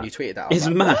semi-finalist, so when you tweeted that, is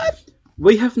mad. What?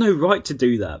 We have no right to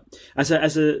do that as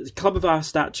a club of our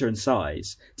stature and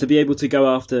size, to be able to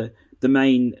go after the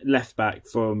main left back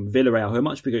from Villarreal, who are a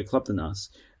much bigger club than us.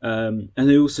 And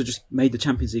they also just made the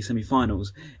Champions League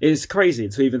semi-finals. It's crazy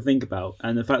to even think about,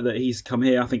 and the fact that he's come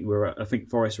here, I think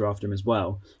Forest were after him as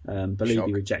well. Believe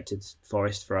he rejected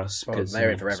Forest for us because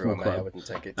they're in for everyone. Mate, I wouldn't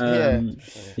take it.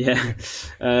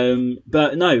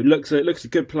 But no, looks a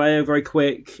good player, very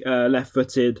quick,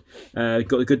 left-footed,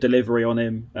 got a good delivery on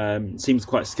him. Seems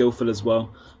quite skillful as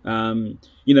well.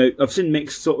 I've seen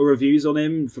mixed sort of reviews on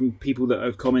him from people that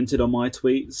have commented on my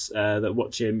tweets that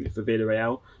watch him for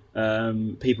Villarreal.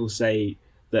 People say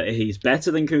that he's better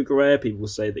than Cucurella. People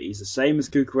say that he's the same as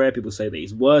Cucurella. People say that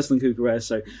he's worse than Cucurella.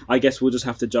 So I guess we'll just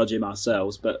have to judge him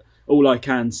ourselves. But all I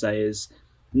can say is,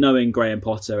 knowing Graham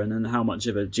Potter and then how much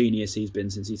of a genius he's been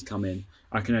since he's come in,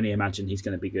 I can only imagine he's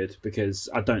going to be good, because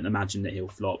I don't imagine that he'll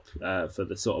flop for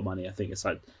the sort of money. I think it's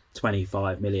like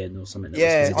 25 million or something.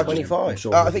 Yeah, 25.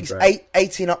 Sure I think it's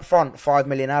 18 up front, 5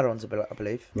 million add-ons, I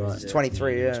believe. Right. It's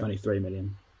 23, yeah. 23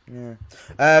 million. Yeah,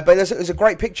 but there's a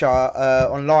great picture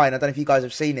online. I don't know if you guys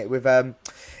have seen it with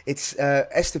it's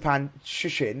Esteban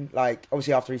Shushin, like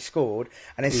obviously after he scored,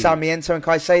 and then Sarmiento and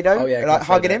Caicedo like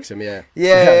hugging him. Yeah,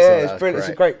 it's brilliant. It's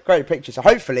a great picture. So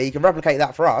hopefully he can replicate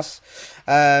that for us,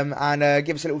 and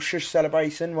give us a little shush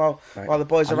celebration while the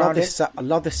boys are around here. I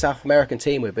love this South American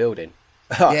team we're building.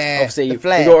 Yeah, obviously we've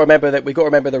got to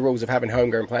remember the rules of having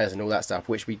homegrown players and all that stuff,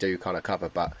 which we do kind of cover.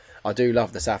 But I do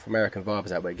love the South American vibes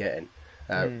that we're getting.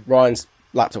 Ryan's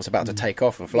laptop's about to take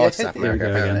off and fly to South America,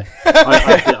 apparently.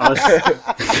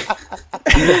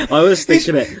 I was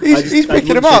thinking it. He's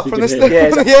picking him up from the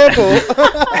airport.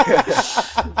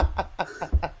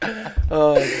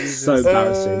 So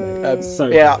embarrassing.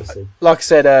 Embarrassing. Like I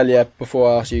said earlier, before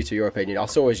I asked you your opinion, I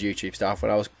saw his YouTube stuff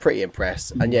and I was pretty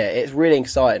impressed. And it's really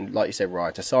exciting, like you said,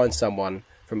 Ryan, to sign someone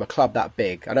from a club that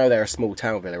big. I know they're a small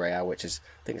town, Villarreal, which is,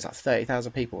 I think it's like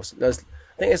 30,000 people. I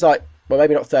think it's like, well,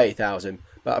 maybe not 30,000,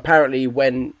 but apparently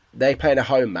when they play in a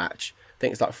home match, I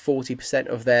think it's like 40%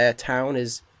 of their town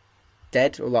is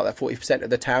dead, or like that 40% of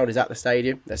the town is at the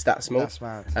stadium. That's that small. That's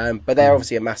mad. But they're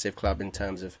obviously a massive club in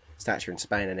terms of stature in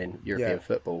Spain and in European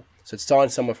football. So to sign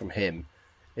someone from him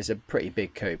is a pretty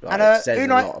big coup. Like, and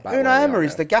Unai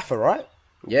Emery's the gaffer, right?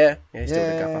 Yeah, he's still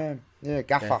the gaffer. Yeah,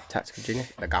 gaffer. Yeah, tactical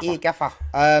genius. The gaffer. Yeah, gaffer.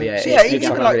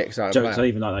 Don't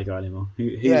even like that guy anymore.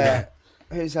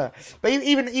 Who's that? But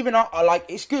even like,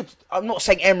 it's good. I'm not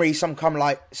saying Emery's some kind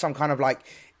of like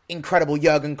incredible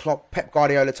Jurgen Klopp, Pep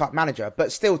Guardiola type manager,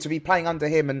 but still to be playing under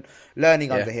him and learning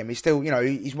under him, he's still,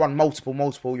 he's won multiple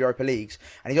Europa Leagues,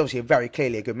 and he's obviously very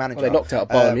clearly a good manager. Well, they knocked out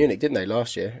Bayern Munich, didn't they,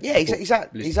 last year? Yeah,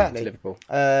 exactly. Liverpool.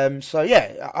 So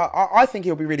yeah, I think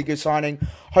he'll be really good signing.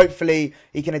 Hopefully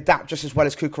he can adapt just as well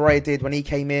as Cucurella did when he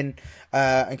came in,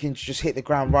 and can just hit the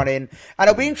ground running. And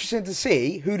it'll be interesting to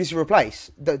see who does he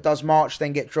replace. Does March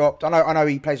then get dropped? I know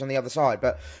he plays on the other side,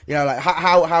 but like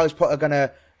how is Potter going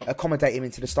to accommodate him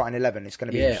into the starting 11? It's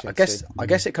going to be interesting. I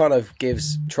guess it kind of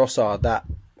gives Trossard that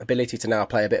ability to now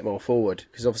play a bit more forward,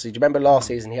 because obviously, do you remember last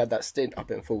season he had that stint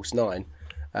up in false 9,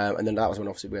 and then that was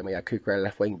when we had Cucurella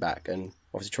left wing back, and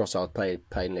obviously Trossard played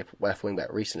left wing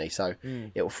back recently, so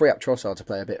it will free up Trossard to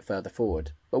play a bit further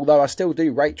forward. But although I still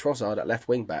do rate Trossard at left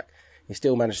wing back, he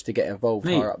still managed to get involved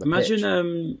higher up the pitch.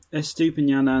 Imagine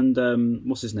Estupiñán and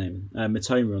what's his name,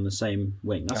 Mitoma on the same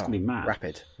wing. That's going to be mad.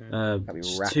 Rapid. That'd be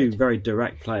rapid. Two very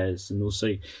direct players, and also,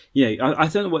 I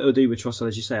don't know what it'll do with Trossard,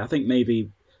 as you say. I think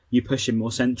maybe you push him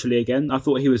more centrally again. I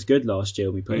thought he was good last year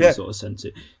when we put him sort of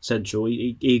central.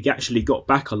 He actually got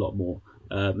back a lot more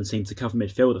and seemed to cover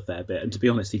midfield a fair bit. And to be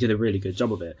honest, he did a really good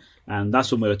job of it. And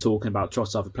that's when we were talking about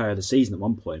Trossard for Player of the Season at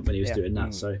one point when he was doing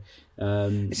that. So I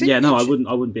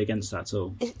wouldn't be against that at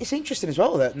all. It's interesting as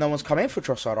well that no one's come in for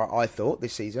Trossard. I thought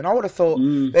this season, I would have thought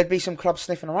there'd be some clubs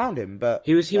sniffing around him, but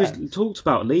he was talked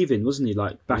about leaving, wasn't he?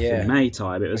 Like back in May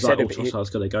time, it was like, Trossard's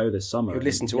going to go this summer. He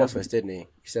listened to offers, didn't he?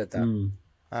 He said that.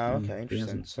 Oh, okay,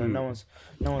 interesting. So no one's.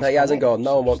 No, he hasn't gone.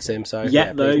 No one wants him. So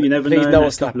though, you never know. No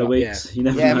next couple of weeks, you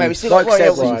never know. Maybe like I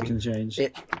said, Brian, can change.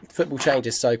 Football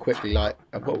changes so quickly. Like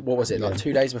what was it? Like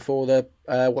 2 days before the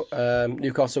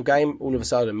Newcastle game, all of a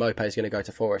sudden Maupay's going to go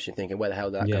to Forest. You're thinking, where the hell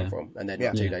did that come from? And then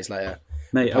 2 days later,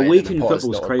 mate, a week in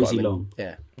football's crazy long.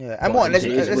 Yeah. And what?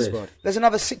 There's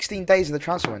another 16 days of the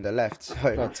transfer window left.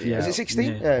 So is it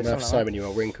 16? Yeah, so many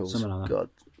more wrinkles. God.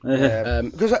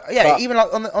 Because even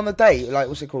like on the day, like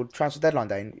what's it called, transfer deadline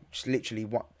day, just literally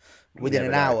within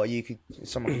an hour,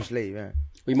 someone could just leave. Yeah.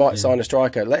 We might sign a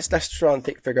striker. Let's try and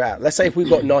figure out. Let's say if we've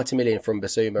got 90 million from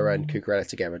Basuma and Cucurella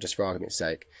together, just for argument's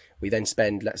sake, we then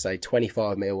spend, let's say,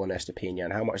 25 mil on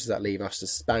Estupiñán. How much does that leave us to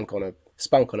spunk on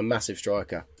a massive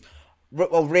striker? Well,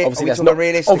 obviously that's not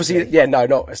realistic. Obviously,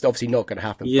 it's obviously not going to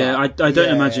happen. Yeah, I don't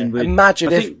imagine.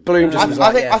 Imagine if Bloom just was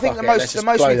like, I think the most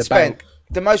we'd spend.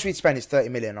 The most we'd spend is 30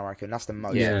 million, I reckon. That's the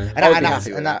most. Yeah. And that's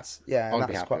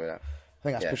quite. I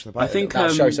think that's pushing the boat. I think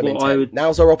that shows some intent.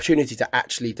 Now's our opportunity to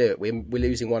actually do it. We're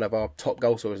losing one of our top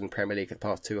goal scorers in the Premier League for the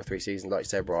past 2 or 3 seasons, like you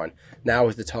said, Brian. Now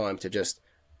is the time to just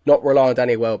not rely on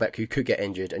Danny Welbeck, who could get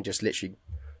injured, and just literally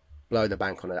blow the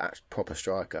bank on a proper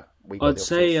striker. I'd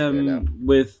say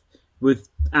with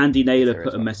Andy Naylor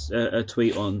put a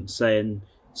tweet on saying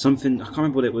something, I can't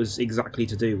remember what it was exactly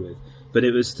to do with, but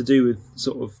it was to do with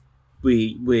sort of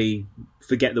we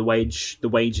forget the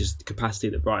wages capacity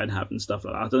that Brighton have and stuff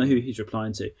like that. I don't know who he's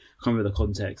replying to. I can't remember the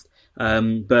context.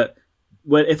 But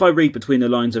if I read between the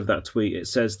lines of that tweet, it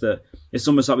says that it's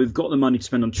almost like we've got the money to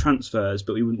spend on transfers,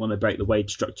 but we wouldn't want to break the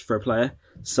wage structure for a player.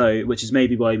 So, which is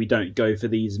maybe why we don't go for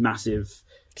these massive.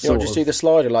 Can you just do the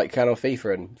slider like you can on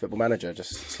FIFA and Football Manager?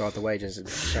 Just slide the wages.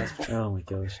 Oh my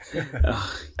gosh!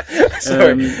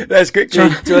 Sorry, let's quickly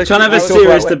trying to have a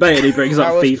serious debate, and he brings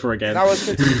up FIFA again. That was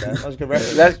good. That was a good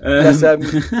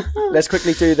reference. Let's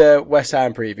quickly do the West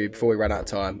Ham preview before we run out of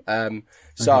time.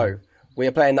 So we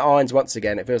are playing the Irons once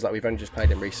again. It feels like we've only just played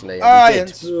them recently.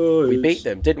 We beat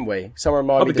them, didn't we? Someone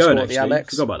remind me the score at the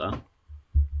Amex. Forgot about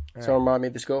that. Someone remind me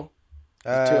of the score. 2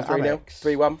 or 3-0?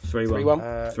 3-1?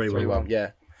 3-1. 3-1,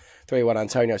 yeah. 3-1,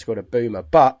 Antonio scored a boomer.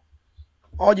 But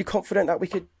are you confident that we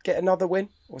could get another win?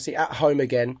 Obviously, at home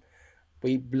again.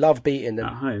 We love beating them.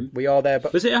 At home? We are there.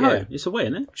 But was it at home? It's away,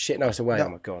 isn't it? Shit, no, it's away. No. Oh,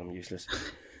 my God, I'm useless.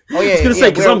 Oh, yeah, I was going to say,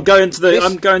 because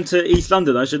I'm going to East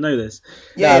London. I should know this.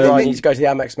 Yeah, no, I need to go to the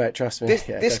Amex, mate. Trust me.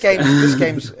 This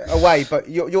game's away, but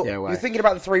you're thinking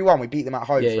about the 3-1. We beat them at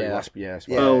home. Yeah.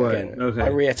 Okay. I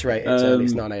reiterate,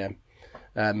 it's 9 a.m.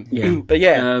 But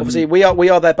obviously we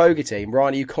are their bogey team.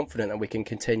 Ryan, are you confident that we can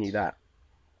continue that?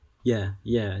 Yeah,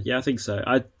 I think so.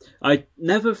 I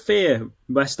never fear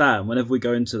West Ham whenever we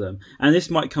go into them, and this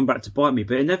might come back to bite me,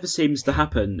 but it never seems to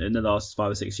happen in the last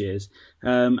 5 or 6 years.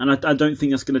 And I don't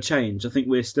think that's going to change. I think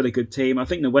we're still a good team. I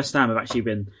think the West Ham have actually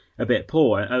been a bit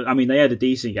poor. I mean, they had a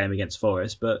decent game against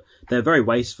Forest, but they're very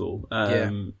wasteful.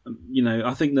 You know,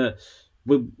 I think that.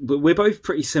 We're both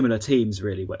pretty similar teams,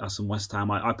 really, us and West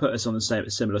Ham. I put us on the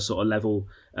similar sort of level.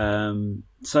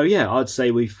 So yeah, I'd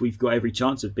say we've got every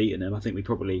chance of beating them. I think we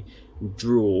probably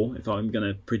draw if I'm going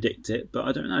to predict it, but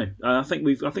I don't know. I think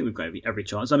we've got every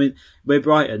chance. I mean, we're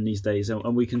Brighton these days,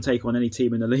 and we can take on any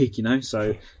team in the league, you know.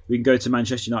 So we can go to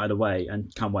Manchester United away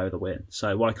and come away with a win.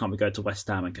 So why can't we go to West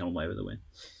Ham and come away with a win?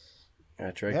 Yeah,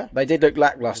 true. Yeah. They did look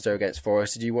lacklustre against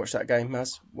Forest. Did you watch that game,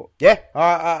 Maz? Yeah,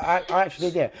 I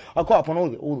actually did. Yeah, I got up on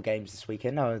all the games this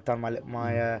weekend. I've done my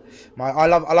I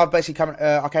love basically coming.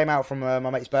 I came out from my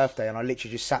mate's birthday and I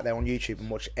literally just sat there on YouTube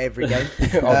and watched every game.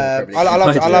 I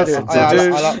love it.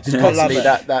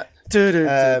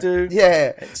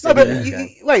 Yeah. No, but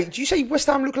wait, did you say West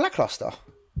Ham look lacklustre?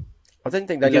 I didn't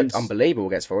think they looked unbelievable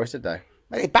against Forest, did they?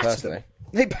 They battered them.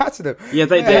 They battered them. Yeah,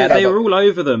 they were all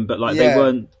over them, but they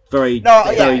weren't very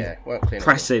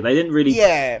pressing. They didn't really.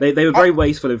 Yeah. They were very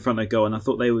wasteful in front of goal, and I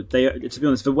thought they would. To be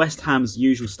honest, for West Ham's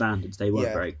usual standards, they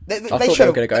weren't very. I thought they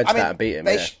were going to go into that and beat him.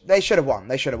 They should have won.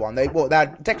 They had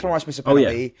Declan Rice missed a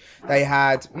penalty. They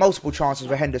had multiple chances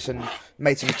where Henderson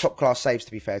made some top class saves.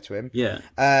 To be fair to him,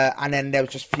 and then there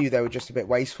was just a few they were just a bit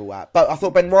wasteful at. But I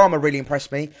thought Benrahma really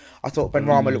impressed me. I thought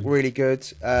Benrahma looked really good.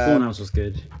 Fornals was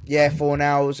good. Yeah,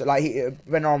 Fornals. Like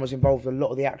Benrahma was involved in a lot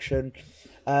of the action.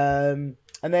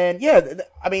 And then,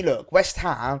 I mean, look, West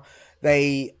Ham,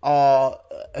 they are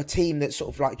a team that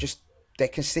sort of like just, they're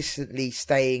consistently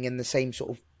staying in the same sort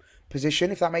of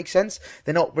position, if that makes sense.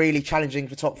 They're not really challenging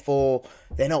for top 4.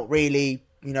 They're not really,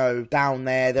 down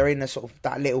there. They're in a sort of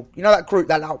that little, that group,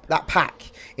 that pack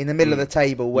in the middle of the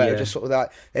table where just sort of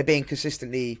like they're being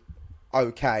consistently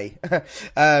okay.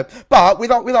 But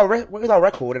with our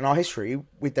record and our history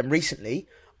with them recently,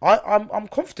 I'm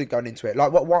confident going into it.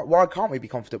 Like, why can't we be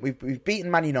confident? We've beaten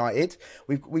Man United.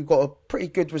 We've got a pretty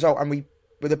good result, and we're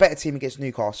a better team against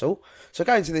Newcastle. So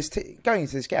going into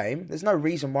this game, there's no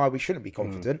reason why we shouldn't be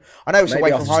confident. I know it's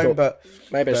away from home, but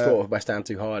maybe I just thought of West Ham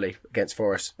too highly against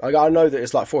Forest. I know that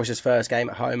it's like Forest's first game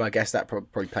at home. I guess that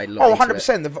probably played a lot.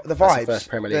 100%. The vibes. That's the first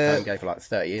Premier League home game for like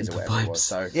 30 years or whatever it was.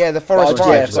 So yeah, the Forest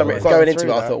vibes. Yeah, going into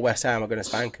it, I thought West Ham are going to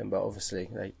spank them, but obviously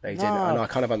they didn't, and I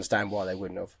kind of understand why they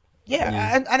wouldn't have.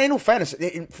 Yeah, and in all fairness,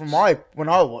 when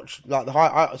I watched like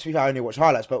to be fair, I only watched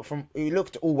highlights, but we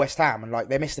looked at all West Ham and like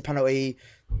they missed the penalty,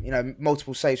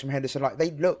 multiple saves from Henderson. Like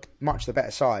they looked much the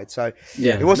better side. So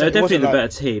yeah, they're definitely the better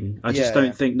team. I just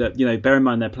don't think that bear in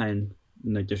mind they're playing.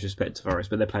 No disrespect to Forest,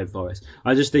 but they're playing Forest.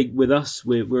 I just think with us,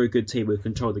 we're a good team. We'll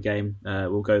control the game.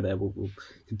 We'll go there. We'll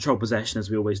control possession as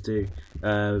we always do.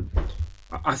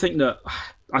 I think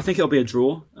it'll be a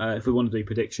draw. If we want to do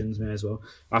predictions, may as well.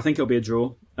 I think it'll be a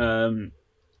draw.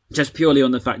 Just purely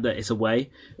on the fact that it's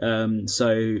away.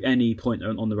 So any point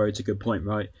on the road's a good point,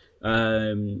 right?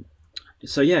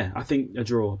 So yeah, I think a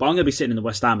draw. But I'm going to be sitting in the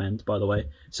West Ham end, by the way.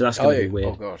 So that's going to be weird.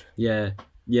 Oh god. Yeah,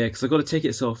 because I got the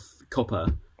tickets off Copper.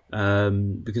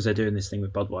 Because they're doing this thing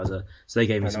with Budweiser, so they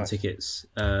gave me some tickets.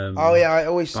 I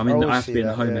always I have to be in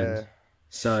the home end.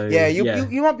 So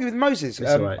you might be with Moses.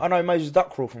 Right. I know Moses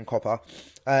Duckcrawl from Copper,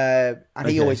 and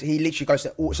he literally goes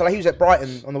to. So like he was at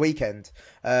Brighton on the weekend.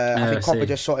 I think Copper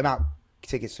just sorted him out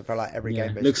tickets for like every game.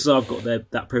 Basically. Looks like I've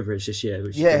got that privilege this year,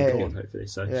 which is important, hopefully.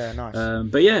 So nice.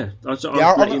 But yeah,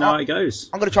 I'll let you know how it goes.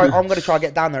 I'm gonna try. I'm gonna try and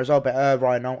get down there as well. But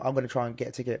Ryan, I'm gonna try and get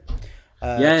a ticket.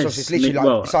 Yes, so it's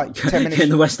literally it's like 10 minutes in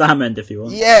the West Ham end if you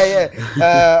want. Yeah.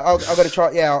 I'm going to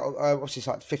try. Yeah, obviously it's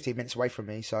like 15 minutes away from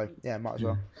me, so yeah, might as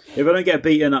well. If I don't get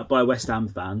beaten up by a West Ham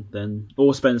fan, then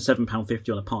or spend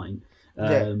 £7.50 on a pint.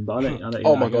 But I'll let you know.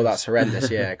 Oh my god, that's horrendous!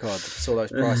 Yeah, God, saw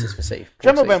those prices for City. Do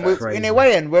you remember when in a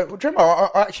way in? I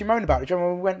actually moaned about it. Do you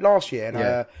remember when we went last year and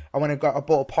I went and I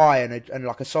bought a pie and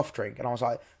like a soft drink, and I was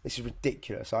like, this is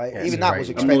ridiculous. Even that was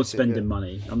expensive. I'm not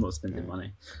spending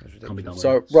money. Can't be done with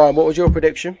So it. Ryan, what was your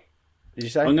prediction? Did you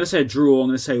say? I'm going to say a draw. I'm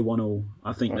going to say 1-1.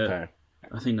 I think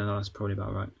that's probably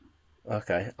about right.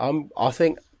 Okay.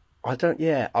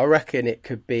 I reckon it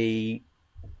could be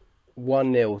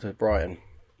 1-0 to Brighton.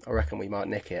 I reckon we might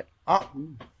nick it.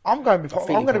 I'm going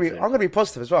to be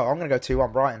positive as well. I'm going to go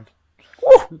 2-1 Brighton.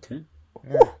 Okay.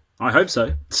 Yeah. I hope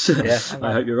so. Yeah.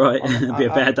 I hope you're right. It'll be a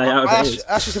better day out of it.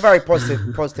 That's just a very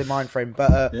positive mind frame.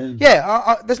 But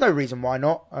there's no reason why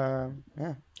not.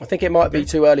 I think it might be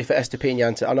too early for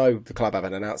Estupiñán to. I know the club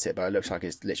haven't announced it, but it looks like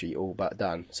it's literally all but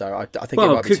done. So I think it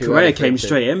might be too early. Cucurella came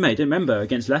straight in, mate. Didn't remember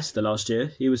against Leicester last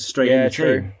year. He was straight in the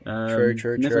team.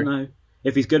 True. Never know.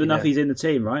 If he's good enough, he's in the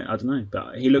team, right? I don't know,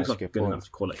 but he looks like a good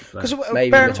enough quality player. Maybe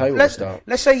Mateo will start.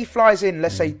 Let's say he flies in.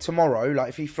 Let's say tomorrow. Like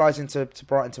if he flies into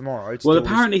Brighton tomorrow. Well,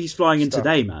 apparently he's flying in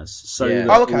today, Maz. So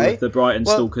all of the Brighton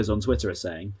stalkers on Twitter are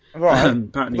saying. Right.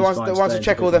 Apparently the ones that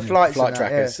check all their flights. Flight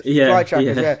trackers. Flight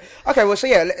trackers. Yeah. Okay. Well, so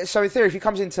in theory, if he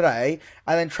comes in today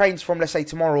and then trains from let's say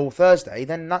tomorrow or Thursday,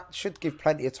 then that should give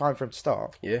plenty of time for him to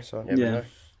start. Yeah. So, yeah.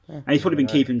 And he's probably been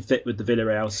keeping fit with the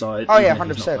Villarreal side. Oh yeah,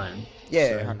 100%.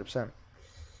 Yeah, 100%.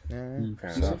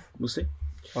 Fair enough. We'll see.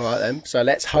 All right then. So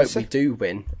let's hope we do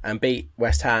win and beat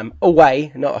West Ham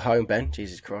away, not at home. Ben,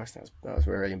 Jesus Christ, that was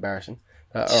really embarrassing.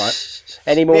 All right.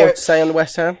 Any more to say on the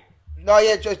West Ham? No,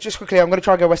 yeah. Just quickly, I'm going to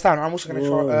try and go West Ham. I'm also going to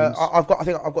try. I've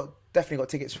definitely got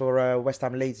tickets for West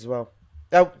Ham Leeds as well.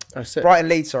 Brighton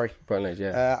Leeds. Sorry. Brighton Leeds.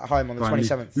 Yeah. At home on the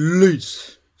 27th.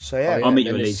 Leeds. So yeah, I'll meet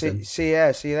you at Leeds. See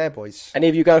you there, boys. Any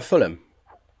of you going Fulham?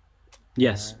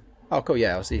 Yes. Oh, cool.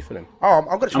 Yeah, I'll see you Fulham. Oh, I'm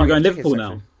going to try. I'm going Liverpool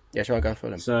now. Yeah, try and go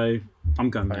Fulham. So I'm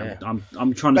going.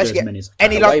 I'm trying to do as many as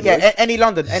any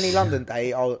London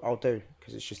day. I'll do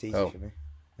because it's just easy for me.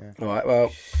 Yeah. All right.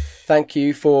 Well, thank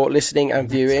you for listening and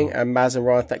viewing, and Maz and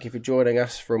Ryan, thank you for joining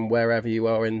us from wherever you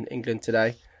are in England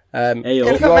today.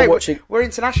 If you are watching, we're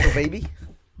international, baby.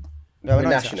 No, we're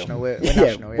national. We're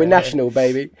national. We're national,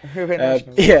 baby. We're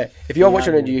national. If you are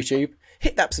watching on YouTube,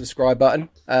 hit that subscribe button.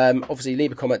 Obviously,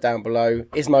 leave a comment down below.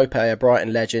 Is Maupay a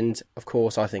Brighton legend? Of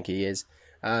course, I think he is.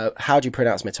 How do you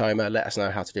pronounce Mitoma? Let us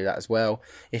know how to do that as well.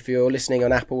 If you're listening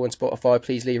on Apple and Spotify,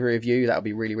 please leave a review. That would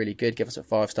be really, really good. Give us a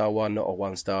 5-star one, not a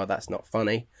 1-star. That's not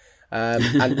funny.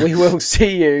 And we will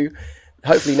see you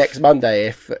hopefully next Monday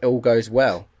if it all goes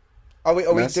well. Are we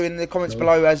doing the comments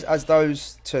below as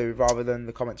those two rather than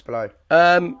the comments below?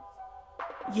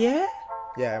 Yeah.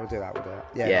 Yeah, we'll do that.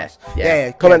 Yeah, nice.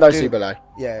 Yeah. Comment those two below.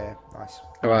 Yeah, nice.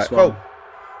 All right. Cool.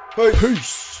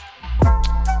 Peace.